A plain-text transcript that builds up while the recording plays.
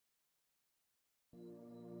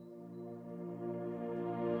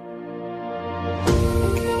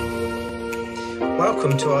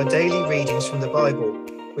Welcome to our daily readings from the Bible,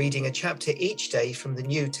 reading a chapter each day from the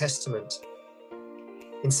New Testament.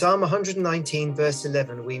 In Psalm 119 verse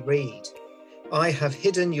 11 we read, "I have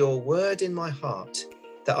hidden your word in my heart,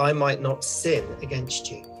 that I might not sin against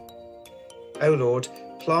you." O Lord,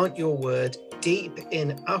 plant your word deep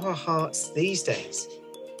in our hearts these days.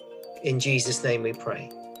 In Jesus' name we pray.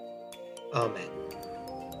 Amen.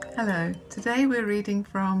 Hello, today we're reading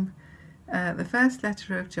from the first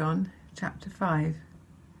letter of John, chapter 5.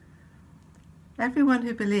 Everyone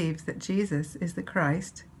who believes that Jesus is the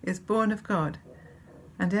Christ is born of God,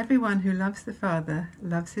 and everyone who loves the Father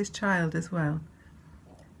loves his child as well.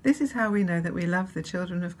 This is how we know that we love the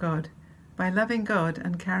children of God, by loving God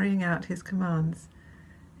and carrying out his commands.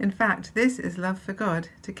 In fact, this is love for God,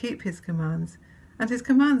 to keep his commands, and his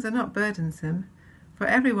commands are not burdensome, for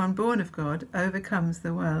everyone born of God overcomes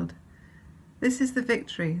the world. This is the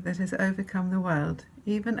victory that has overcome the world,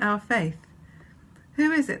 even our faith. Who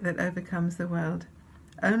is it that overcomes the world?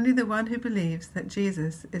 Only the one who believes that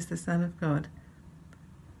Jesus is the Son of God.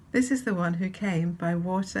 This is the one who came by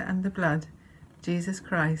water and the blood, Jesus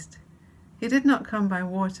Christ. He did not come by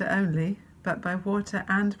water only, but by water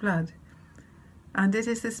and blood. And it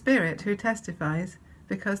is the Spirit who testifies,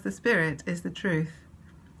 because the Spirit is the truth.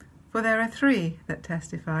 For there are three that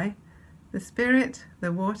testify, the Spirit,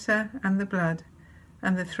 the water, and the blood,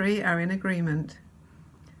 and the three are in agreement.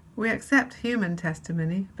 We accept human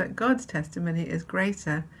testimony, but God's testimony is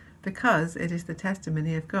greater, because it is the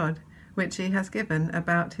testimony of God, which he has given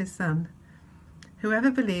about his Son.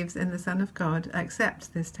 Whoever believes in the Son of God accepts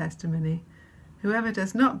this testimony. Whoever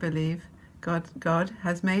does not believe, God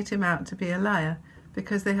has made him out to be a liar,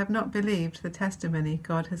 because they have not believed the testimony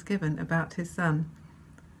God has given about his Son.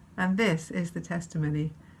 And this is the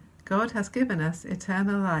testimony: God has given us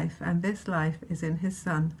eternal life, and this life is in his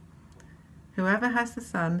Son. Whoever has the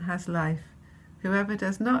Son has life. Whoever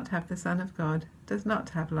does not have the Son of God does not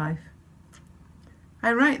have life.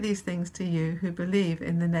 I write these things to you who believe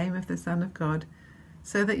in the name of the Son of God,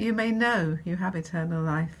 so that you may know you have eternal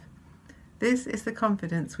life. This is the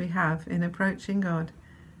confidence we have in approaching God,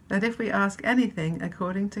 that if we ask anything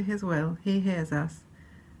according to his will, he hears us.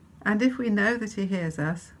 And if we know that he hears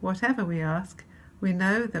us, whatever we ask, we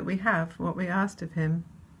know that we have what we asked of him.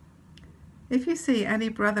 If you see any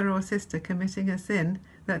brother or sister committing a sin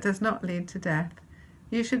that does not lead to death,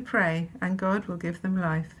 you should pray, and God will give them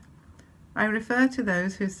life. I refer to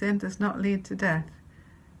those whose sin does not lead to death.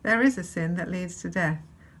 There is a sin that leads to death.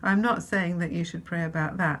 I am not saying that you should pray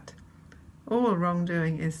about that. All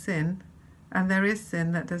wrongdoing is sin, and there is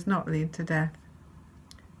sin that does not lead to death.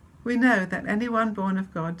 We know that anyone born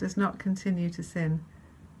of God does not continue to sin.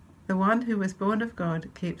 The one who was born of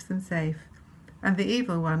God keeps them safe, and the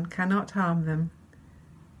evil one cannot harm them.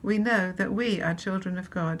 We know that we are children of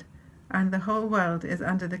God, and the whole world is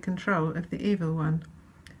under the control of the evil one.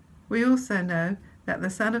 We also know that the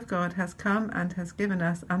Son of God has come and has given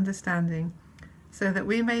us understanding, so that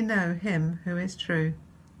we may know him who is true.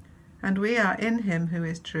 And we are in him who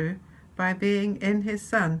is true, by being in his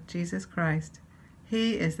Son, Jesus Christ.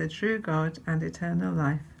 He is the true God and eternal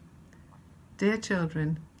life. Dear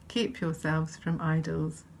children, keep yourselves from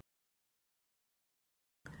idols.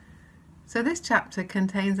 So this chapter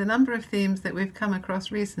contains a number of themes that we've come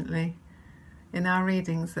across recently in our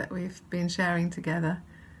readings that we've been sharing together.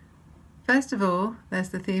 First of all, there's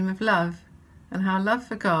the theme of love, and how love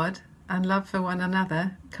for God and love for one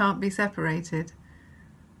another can't be separated.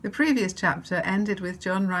 The previous chapter ended with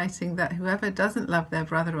John writing that whoever doesn't love their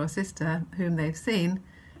brother or sister whom they've seen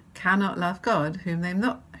cannot love God whom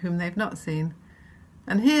they've not seen.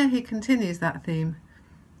 And here he continues that theme.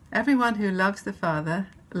 Everyone who loves the Father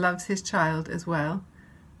loves his child as well.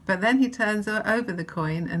 But then he turns over the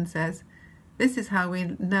coin and says, this is how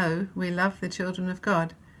we know we love the children of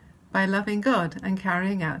God, by loving God and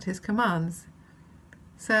carrying out his commands.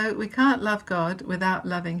 So we can't love God without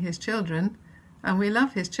loving his children, and we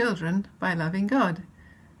love his children by loving God.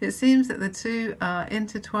 It seems that the two are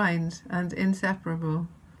intertwined and inseparable.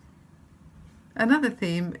 Another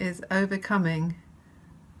theme is overcoming.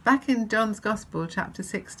 Back in John's Gospel, chapter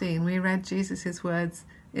 16, we read Jesus' words,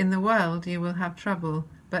 "In the world you will have trouble,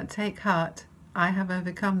 but take heart, I have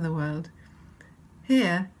overcome the world."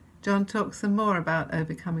 Here, John talks some more about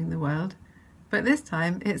overcoming the world, but this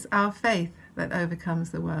time it's our faith that overcomes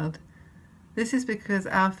the world. This is because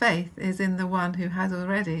our faith is in the one who has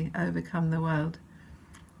already overcome the world.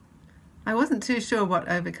 I wasn't too sure what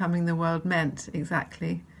overcoming the world meant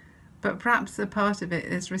exactly, but perhaps a part of it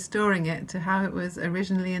is restoring it to how it was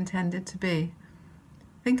originally intended to be.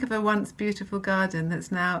 Think of a once beautiful garden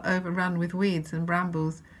that's now overrun with weeds and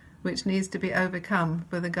brambles, which needs to be overcome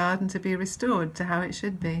for the garden to be restored to how it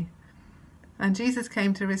should be. And Jesus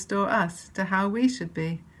came to restore us to how we should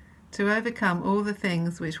be, to overcome all the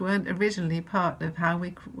things which weren't originally part of how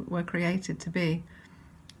we were created to be,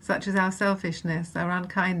 such as our selfishness, our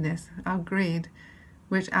unkindness, our greed,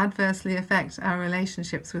 which adversely affect our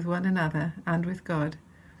relationships with one another and with God.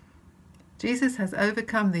 Jesus has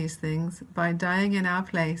overcome these things by dying in our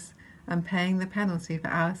place and paying the penalty for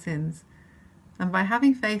our sins. And by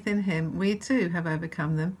having faith in him, we too have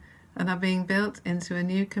overcome them and are being built into a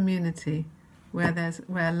new community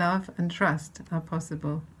where love and trust are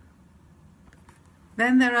possible.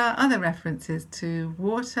 Then there are other references to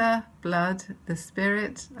water, blood, the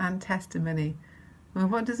Spirit, and testimony. Well,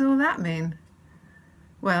 what does all that mean?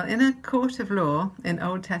 Well, in a court of law in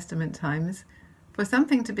Old Testament times, for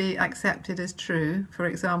something to be accepted as true, for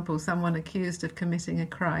example, someone accused of committing a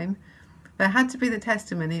crime, there had to be the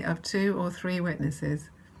testimony of 2 or 3 witnesses.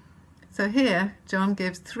 So here, John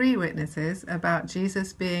gives 3 witnesses about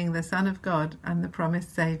Jesus being the Son of God and the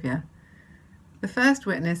promised Saviour. The first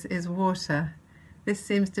witness is water. This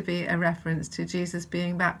seems to be a reference to Jesus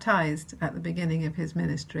being baptized at the beginning of his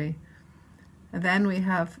ministry. And then we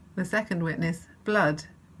have the second witness, blood,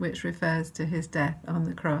 which refers to his death on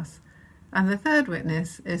the cross. And the third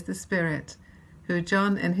witness is the Spirit, who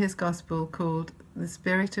John in his Gospel called the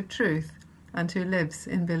Spirit of truth, and who lives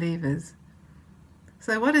in believers.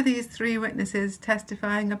 So what are these 3 witnesses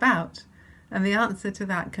testifying about? And the answer to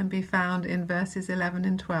that can be found in verses 11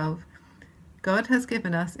 and 12. God has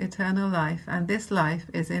given us eternal life, and this life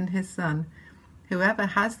is in his Son. Whoever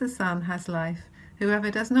has the Son has life.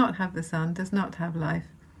 Whoever does not have the Son does not have life.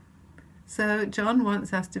 So John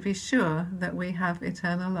wants us to be sure that we have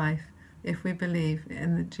eternal life if we believe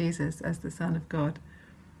in Jesus as the Son of God.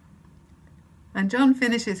 And John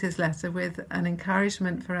finishes his letter with an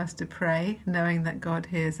encouragement for us to pray, knowing that God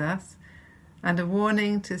hears us, and a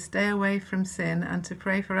warning to stay away from sin and to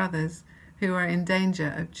pray for others who are in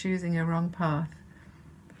danger of choosing a wrong path.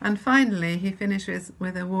 And finally, he finishes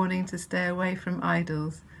with a warning to stay away from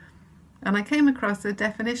idols. And I came across a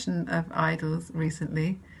definition of idols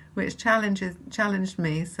recently, which challenged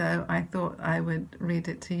me, so I thought I would read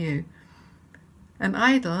it to you. An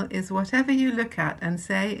idol is whatever you look at and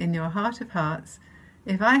say in your heart of hearts,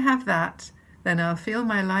 if I have that, then I'll feel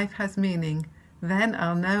my life has meaning, then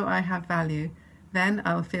I'll know I have value, then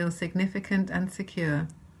I'll feel significant and secure.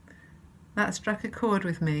 That struck a chord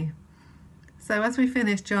with me. So as we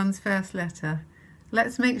finish John's first letter,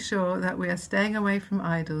 let's make sure that we are staying away from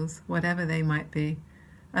idols, whatever they might be,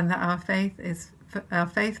 and that our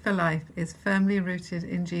faith for life is firmly rooted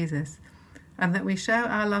in Jesus, and that we show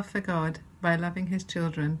our love for God by loving his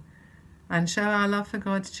children, and show our love for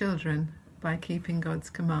God's children by keeping God's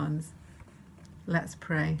commands. Let's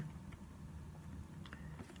pray.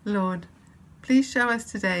 Lord, please show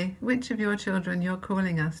us today which of your children you're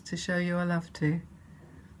calling us to show your love to.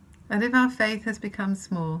 And if our faith has become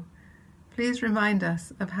small, please remind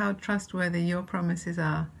us of how trustworthy your promises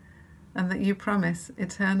are, and that you promise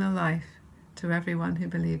eternal life to everyone who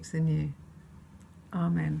believes in you.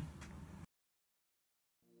 Amen.